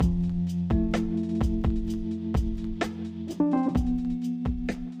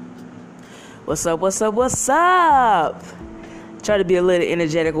What's up, what's up, what's up? Try to be a little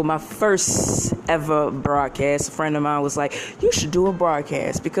energetic with my first ever broadcast. A friend of mine was like, you should do a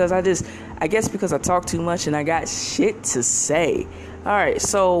broadcast because I guess because I talk too much and I got shit to say. All right,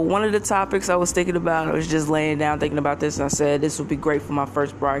 so one of the topics I was thinking about, I was just laying down thinking about this, and I said this would be great for my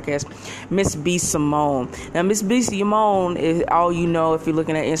first broadcast. Miss B. Simone. Now, Miss B. Simone is all you know if you're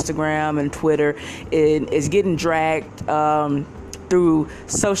looking at Instagram and Twitter. It is getting dragged through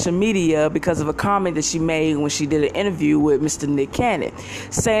social media because of a comment that she made when she did an interview with Mr. Nick Cannon,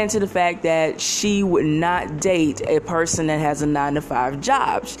 saying to the fact that she would not date a person that has a 9-to-5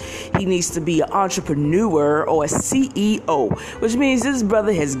 job. He needs to be an entrepreneur or a CEO, which means this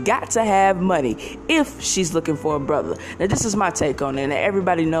brother has got to have money if she's looking for a brother. Now, this is my take on it, and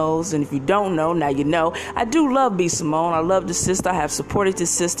everybody knows, and if you don't know, now you know. I do love B. Simone. I love the sister. I have supported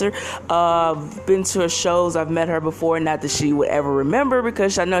this sister. Been to her shows. I've met her before. Not that she would ever remember,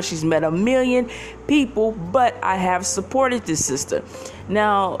 because I know she's met a million people, but I have supported this sister.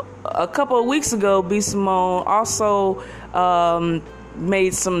 Now, a couple of weeks ago, B. Simone also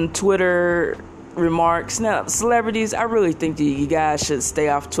made some Twitter remarks. Now, celebrities, I really think that you guys should stay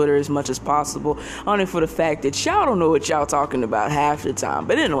off Twitter as much as possible, only for the fact that y'all don't know what y'all talking about half the time.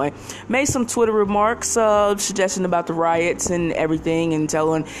 But anyway, made some Twitter remarks suggesting about the riots and everything, and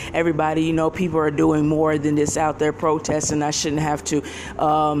telling everybody, you know, people are doing more than this out there protesting. I shouldn't have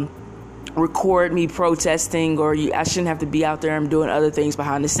to record me protesting, or I shouldn't have to be out there and doing other things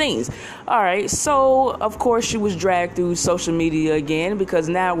behind the scenes. All right, so of course she was dragged through social media again, because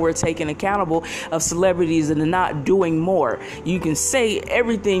now we're taking accountable of celebrities that are not doing more. You can say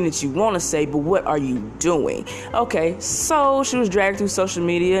everything that you want to say, but what are you doing? Okay, so she was dragged through social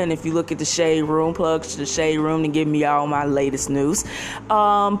media, and if you look at the Shade Room, plugs to the Shade Room to give me all my latest news,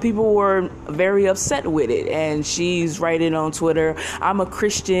 people were very upset with it, and she's writing on Twitter, I'm a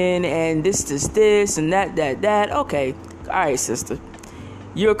Christian, and this, and that. Okay, all right, sister.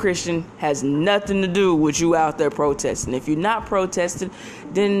 You're a Christian, has nothing to do with you out there protesting. If you're not protesting,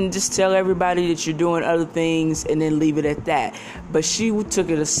 then just tell everybody that you're doing other things and then leave it at that. But she took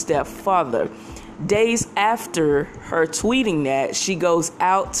it a step further. Days after her tweeting that, she goes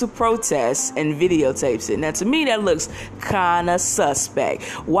out to protest and videotapes it. Now, to me, that looks kind of suspect.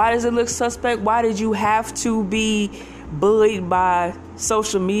 Why does it look suspect? Why did you have to be bullied by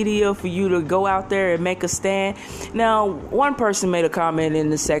social media for you to go out there and make a stand? Now, one person made a comment in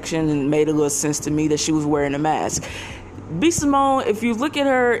the section and made a little sense to me, that she was wearing a mask. B. Simone, if you look at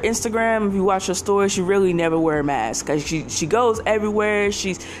her Instagram, if you watch her story, she really never wear a mask. She goes everywhere.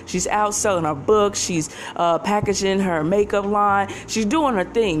 She's out selling her books. She's packaging her makeup line. She's doing her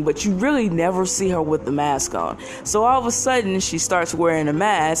thing, but you really never see her with the mask on. So all of a sudden, she starts wearing a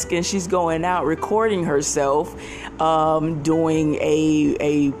mask, and she's going out recording herself doing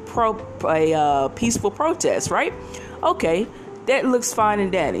a peaceful protest, right? Okay. That looks fine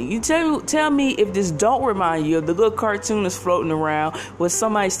and dandy. You tell me if this don't remind you of the little cartoon that's floating around where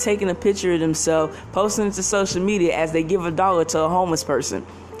somebody's taking a picture of themselves, posting it to social media as they give $1 to a homeless person.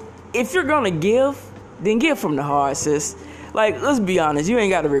 If you're gonna give, then give from the heart, sis. Like, let's be honest, you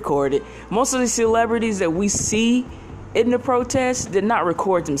ain't gotta record it. Most of the celebrities that we see in the protests did not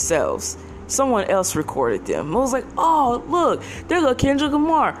record themselves. Someone else recorded them. I was like, oh, look, there go Kendrick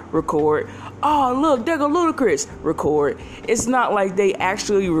Lamar, record. Oh, look, there go Ludacris, record. It's not like they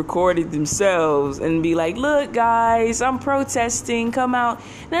actually recorded themselves and be like, look, guys, I'm protesting, come out.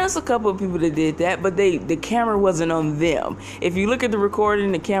 Now, there's a couple of people that did that, but the camera wasn't on them. If you look at the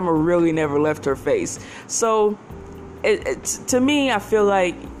recording, the camera really never left her face. So, to me, I feel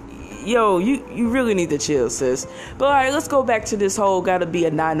like, yo, you really need to chill, sis. But all right, let's go back to this whole gotta be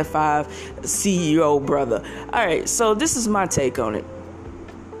a 9-to-5 CEO brother. All right, so this is my take on it.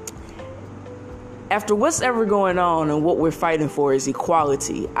 After what's ever going on and what we're fighting for is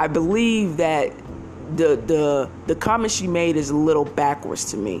equality, I believe that the comment she made is a little backwards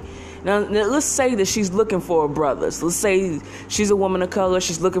to me. Now, let's say that she's looking for a brother. Let's say she's a woman of color.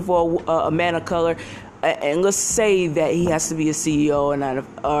 She's looking for a man of color. And let's say that he has to be a CEO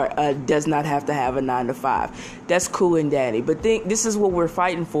or does not have to have a 9-to-5. That's cool and dandy. But this is what we're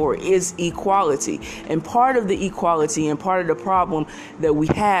fighting for, is equality. And part of the equality and part of the problem that we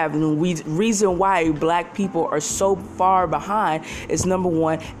have, and the reason why black people are so far behind, is number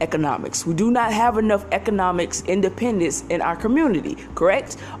one, economics. We do not have enough economics independence in our community,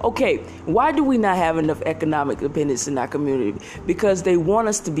 correct? Okay, why do we not have enough economic independence in our community? Because they want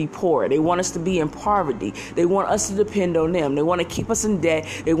us to be poor. They want us to be impoverished. poverty. They want us to depend on them. They want to keep us in debt.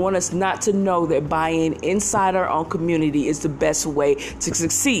 They want us not to know that buying inside our own community is the best way to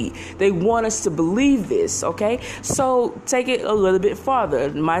succeed. They want us to believe this, okay? So take it a little bit farther.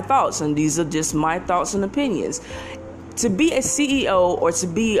 My thoughts, and these are just my thoughts and opinions. To be a CEO or to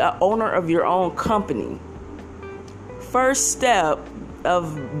be an owner of your own company, first step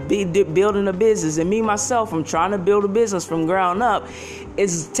of building a business, and me myself, I'm trying to build a business from ground up,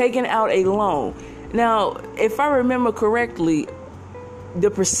 is taking out a loan. Now, if I remember correctly,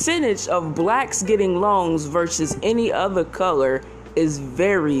 the percentage of blacks getting loans versus any other color is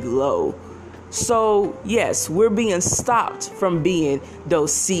very low. So yes, we're being stopped from being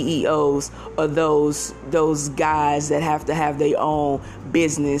those CEOs or those guys that have to have their own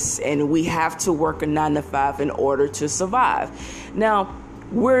business, and we have to work a 9-to-5 in order to survive. Now,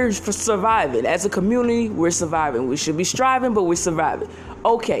 we're surviving. As a community, we're surviving. We should be striving, but we're surviving.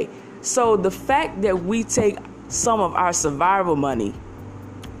 Okay, so the fact that we take some of our survival money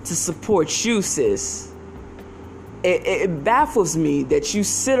to support you, sis, it baffles me that you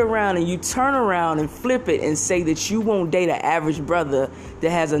sit around and you turn around and flip it and say that you won't date an average brother that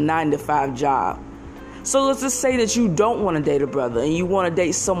has a 9-to-5 job. So let's just say that you don't want to date a brother and you want to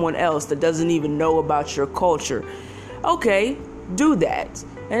date someone else that doesn't even know about your culture. Okay, do that.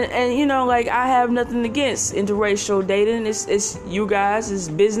 And you know, like, I have nothing against interracial dating. It's you guys, it's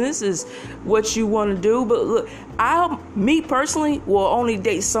business, it's what you want to do. But look, me personally will only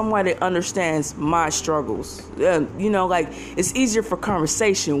date someone that understands my struggles. You know, like, it's easier for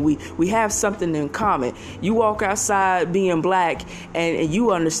conversation. We have something in common. You walk outside being black and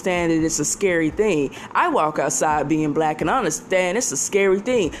you understand that it's a scary thing. I walk outside being black and I understand it's a scary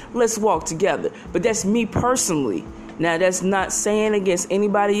thing. Let's walk together. But that's me personally. Now, that's not saying against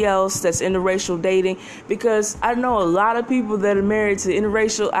anybody else that's interracial dating, because I know a lot of people that are married to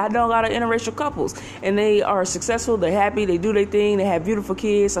interracial. I know a lot of interracial couples, and they are successful. They're happy. They do their thing. They have beautiful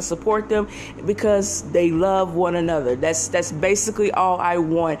kids. I support them because they love one another. That's basically all I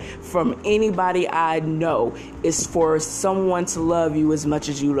want from anybody I know, is for someone to love you as much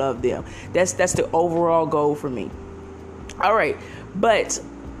as you love them. That's the overall goal for me. All right. But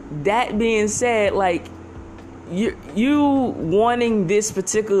that being said, like, you wanting this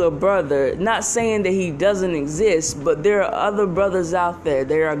particular brother, not saying that he doesn't exist, but there are other brothers out there.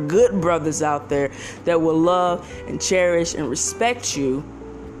 There are good brothers out there that will love and cherish and respect you,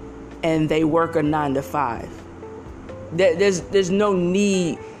 and they work a 9-to-5. There's no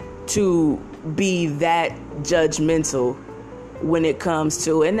need to be that judgmental when it comes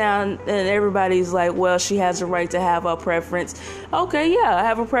to it. Now, and everybody's like, well, she has a right to have a preference. Okay, yeah, I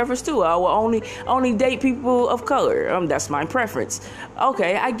have a preference too. I will only date people of color. That's my preference.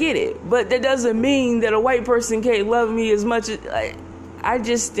 Okay, I get it. But that doesn't mean that a white person can't love me as much as... I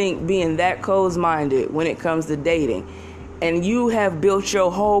just think being that closed-minded when it comes to dating, and you have built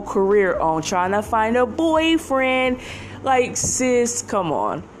your whole career on trying to find a boyfriend, like, sis, come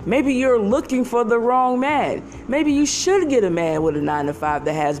on. Maybe you're looking for the wrong man. Maybe you should get a man with a 9-to-5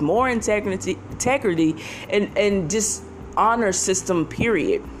 that has more integrity and just honor system,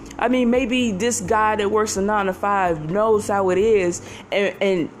 period. I mean, maybe this guy that works a 9-to-5 knows how it is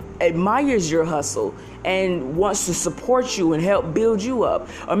and admires your hustle and wants to support you and help build you up.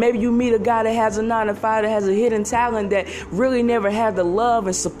 Or maybe you meet a guy that has a 9-to-5 that has a hidden talent that really never had the love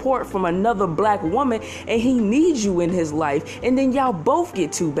and support from another black woman, and he needs you in his life, and then y'all both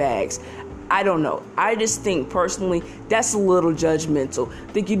get 2 bags. I don't know. I just think personally that's a little judgmental.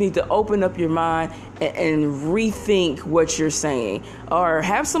 I think you need to open up your mind and rethink what you're saying, or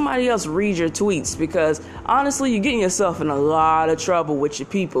have somebody else read your tweets, because honestly, you're getting yourself in a lot of trouble with your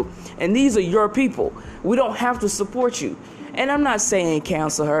people, and these are your people. We don't have to support you. And I'm not saying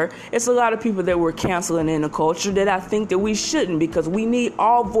cancel her. It's a lot of people that we're canceling in the culture that I think that we shouldn't, because we need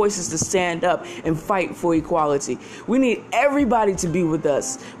all voices to stand up and fight for equality. We need everybody to be with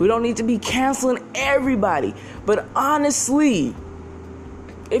us. We don't need to be canceling everybody. But honestly,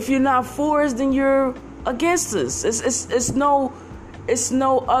 if you're not for us, then you're against us. It's no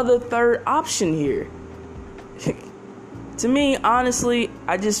other third option here. To me, honestly,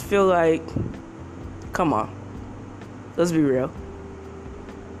 I just feel like, come on. Let's be real.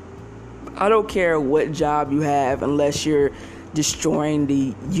 I don't care what job you have unless you're destroying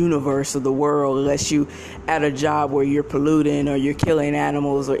the universe or the world, unless you at a job where you're polluting or you're killing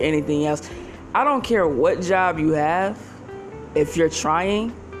animals or anything else. I don't care what job you have. If you're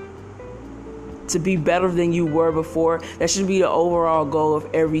trying to be better than you were before, that should be the overall goal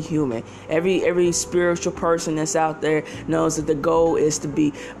of every human. Every spiritual person that's out there knows that the goal is to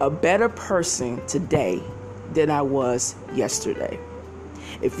be a better person today than I was yesterday.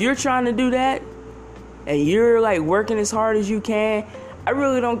 If you're trying to do that, and you're like working as hard as you can, I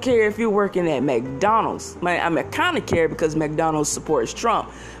really don't care if you're working at McDonald's. I kind of care because McDonald's supports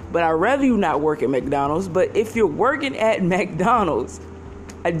Trump, but I'd rather you not work at McDonald's. But if you're working at McDonald's,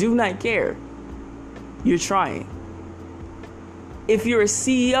 I do not care. You're trying. If you're a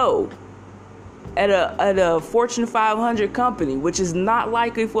CEO at a Fortune 500 company, which is not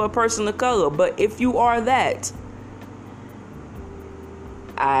likely for a person of color, but if you are that,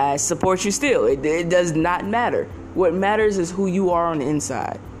 I support you still. It does not matter. What matters is who you are on the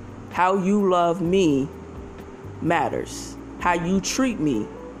inside. How you love me matters. How you treat me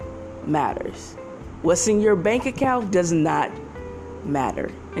matters. What's in your bank account does not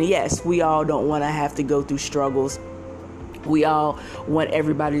matter. And yes, we all don't want to have to go through struggles. We all want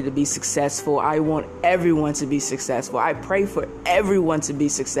everybody to be successful. I want everyone to be successful. I pray for everyone to be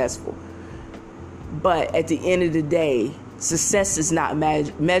successful. But at the end of the day, success is not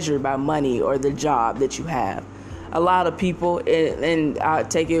measured by money or the job that you have. A lot of people, and I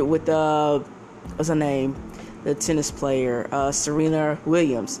take it with what's her name? The tennis player, Serena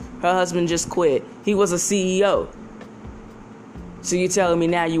Williams. Her husband just quit. He was a CEO. So you're telling me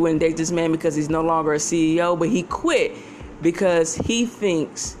now you wouldn't date this man because he's no longer a CEO, but he quit because he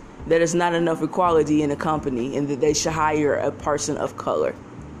thinks that there's not enough equality in the company and that they should hire a person of color.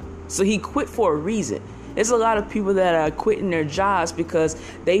 So he quit for a reason. There's a lot of people that are quitting their jobs because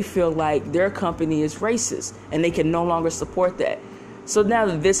they feel like their company is racist and they can no longer support that. So now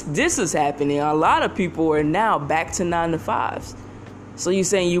that this is happening, a lot of people are now back to 9-to-5s. So you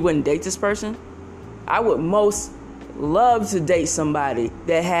saying you wouldn't date this person? I would most love to date somebody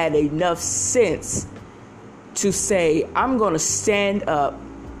that had enough sense to say, I'm going to stand up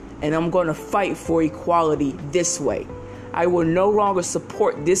and I'm going to fight for equality this way. I will no longer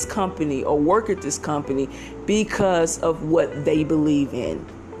support this company or work at this company because of what they believe in.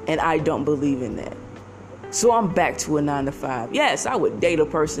 And I don't believe in that. So I'm back to a 9-to-5. Yes, I would date a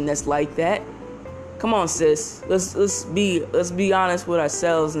person that's like that. Come on, sis. Let's be honest with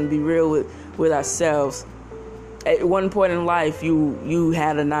ourselves and be real with ourselves. At one point in life, you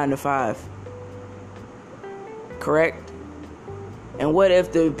had a 9-to-5. Correct? And what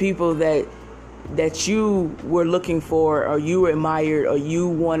if the people that you were looking for or you admired or you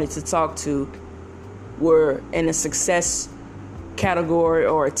wanted to talk to were in a success category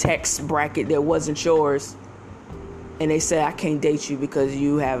or a tax bracket that wasn't yours, and they say, I can't date you because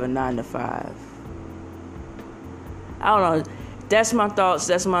you have a 9-to-5. I don't know. That's my thoughts.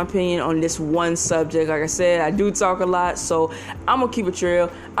 That's my opinion on this one subject. Like I said, I do talk a lot, so I'm going to keep it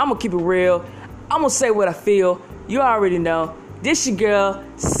real. I'm going to keep it real. I'm going to say what I feel. You already know. This your girl,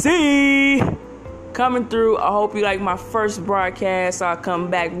 C, coming through. I hope you like my first broadcast. I'll come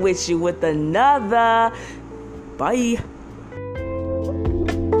back with you with another. Bye.